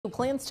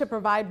Plans to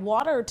provide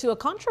water to a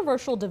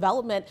controversial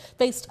development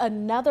faced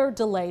another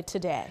delay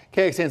today.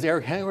 KXAN's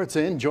Eric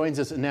Henderson joins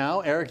us now.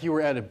 Eric, you were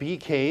at a bee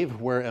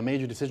cave where a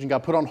major decision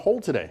got put on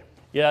hold today.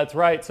 Yeah, that's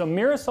right. So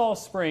Mirasol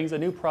Springs, a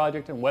new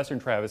project in western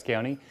Travis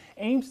County,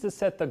 aims to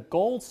set the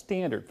gold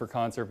standard for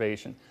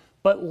conservation.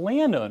 But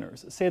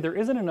landowners say there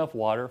isn't enough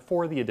water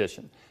for the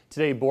addition.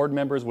 Today, board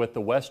members with the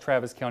West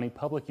Travis County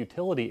Public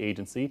Utility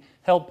Agency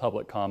held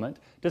public comment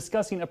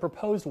discussing a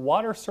proposed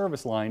water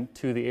service line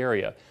to the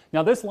area.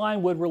 Now, this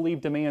line would relieve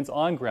demands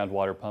on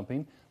groundwater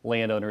pumping.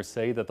 Landowners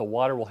say that the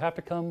water will have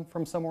to come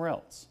from somewhere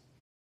else.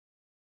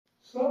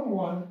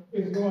 Someone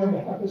is going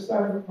to have to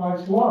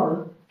sacrifice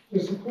water to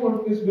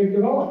support this big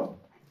development.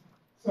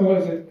 So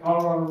is it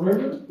Colorado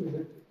River? Is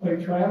it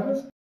Lake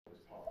Travis?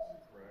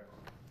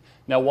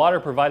 Now, water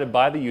provided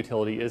by the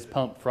utility is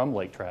pumped from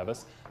Lake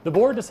Travis. The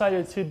board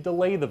decided to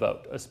delay the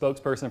vote. A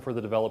spokesperson for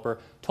the developer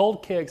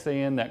told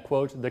KXAN that,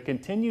 quote, the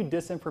continued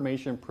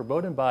disinformation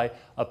promoted by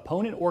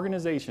opponent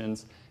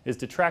organizations is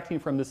detracting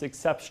from this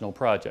exceptional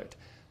project.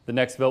 The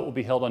next vote will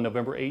be held on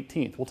November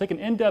 18th. We'll take an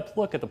in-depth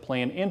look at the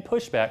plan and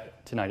pushback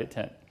tonight at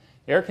 10.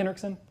 Eric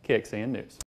Henderson, KXAN News.